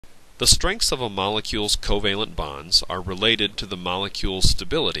The strengths of a molecule's covalent bonds are related to the molecule's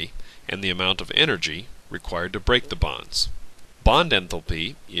stability and the amount of energy required to break the bonds. Bond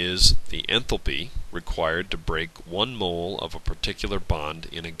enthalpy is the enthalpy required to break 1 mole of a particular bond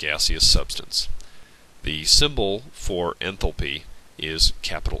in a gaseous substance. The symbol for enthalpy is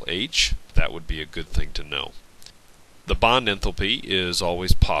capital H. That would be a good thing to know. The bond enthalpy is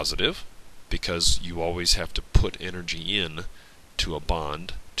always positive because you always have to put energy in to a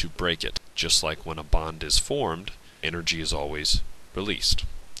bond to break it. Just like when a bond is formed, energy is always released.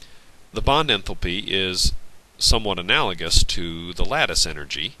 The bond enthalpy is somewhat analogous to the lattice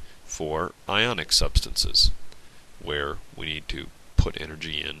energy for ionic substances, where we need to put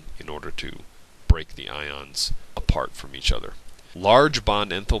energy in order to break the ions apart from each other. Large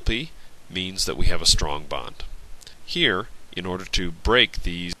bond enthalpy means that we have a strong bond. Here, in order to break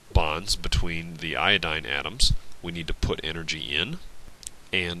these bonds between the iodine atoms, we need to put energy in,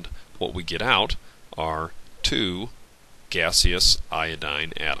 and what we get out are 2 gaseous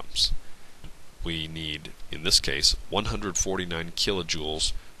iodine atoms. We need, in this case, 149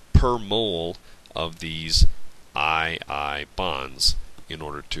 kilojoules per mole of these I bonds in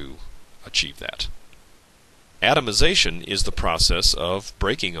order to achieve that. Atomization is the process of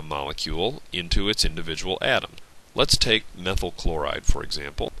breaking a molecule into its individual atoms. Let's take methyl chloride, for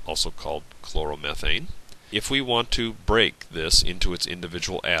example, also called chloromethane. If we want to break this into its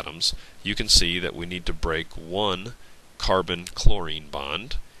individual atoms, you can see that we need to break 1 carbon-chlorine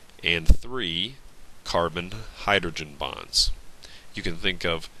bond and 3 carbon-hydrogen bonds. You can think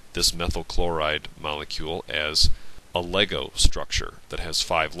of this methyl chloride molecule as a Lego structure that has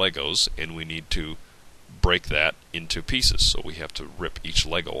 5 Legos, and we need to break that into pieces, so we have to rip each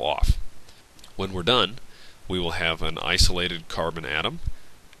Lego off. When we're done, we will have an isolated carbon atom,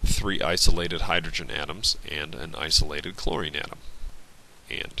 3 isolated hydrogen atoms, and an isolated chlorine atom.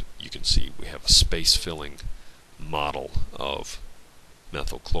 And you can see we have a space-filling model of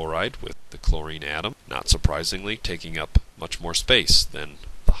methyl chloride with the chlorine atom, not surprisingly, taking up much more space than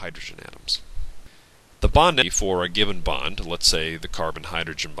the hydrogen atoms. The bond energy for a given bond, let's say the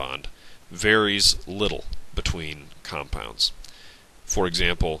carbon-hydrogen bond, varies little between compounds. For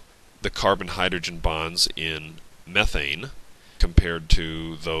example, the carbon-hydrogen bonds in methane compared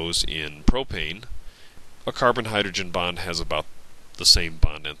to those in propane, a carbon-hydrogen bond has about the same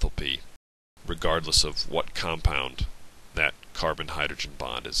bond enthalpy regardless of what compound that carbon-hydrogen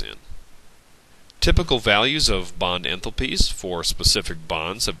bond is in. Typical values of bond enthalpies for specific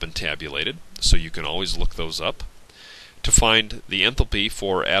bonds have been tabulated, so you can always look those up. To find the enthalpy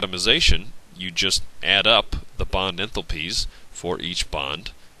for atomization, you just add up the bond enthalpies for each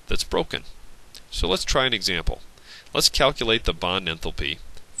bond that's broken. So let's try an example. Let's calculate the bond enthalpy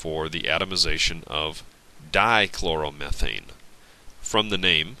for the atomization of dichloromethane. From the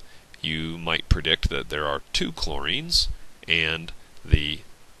name, you might predict that there are 2 chlorines, and the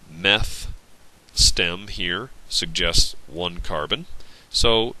meth stem here suggests 1 carbon.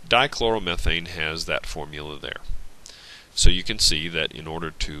 So dichloromethane has that formula there. So you can see that in order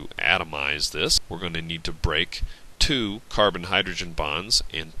to atomize this, we're going to need to break 2 carbon-hydrogen bonds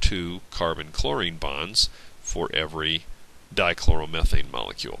and 2 carbon-chlorine bonds for every dichloromethane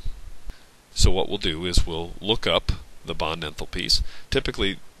molecule. So what we'll do is we'll look up the bond enthalpies.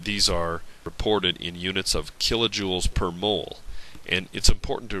 Typically these are reported in units of kilojoules per mole, and it's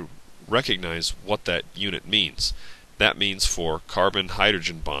important to recognize what that unit means. That means for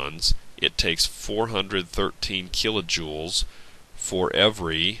carbon-hydrogen bonds it takes 413 kilojoules for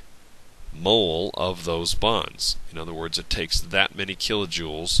every mole of those bonds. In other words, it takes that many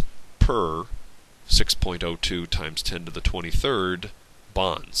kilojoules per 6.02 times 10 to the 23rd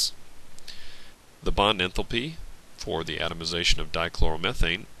bonds. The bond enthalpy for the atomization of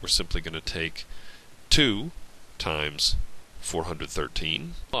dichloromethane, we're simply going to take 2 times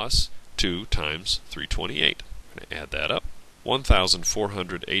 413 plus 2 times 328. I'm going to add that up.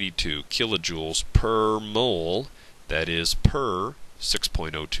 1,482 kilojoules per mole, that is per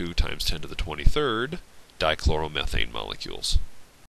 6.02 times 10 to the 23rd dichloromethane molecules.